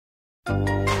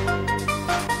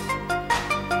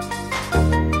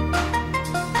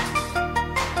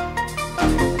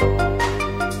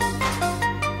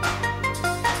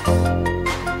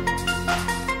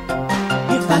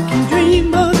If I can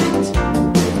dream of it,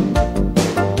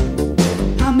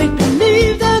 I'll make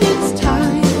believe that it's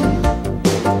time.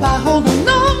 If I hold on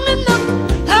long enough,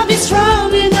 I'll be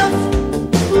strong enough.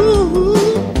 Ooh,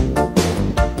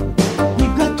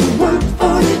 we've got to work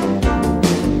for it.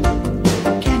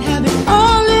 Can't have it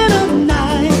all in a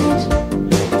night.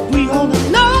 If we hold on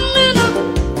long enough,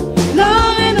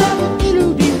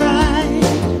 it'll be right.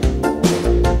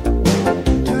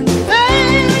 Turn the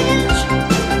page,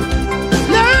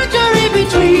 learn to read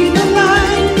between the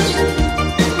lines.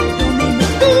 Don't make me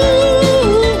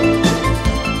fool.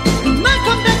 You might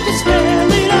come back to spell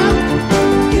it out.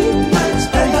 You might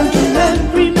spell it to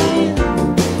every man.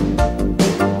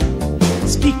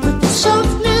 Speak with the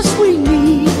softness we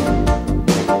need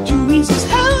to ease us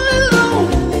heaven low,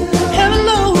 heaven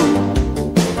low.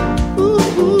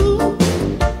 Ooh,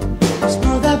 this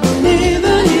world that we're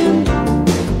living in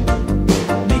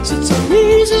makes it so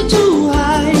easy to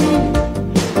hide.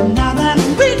 Now that I'm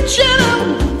reaching out,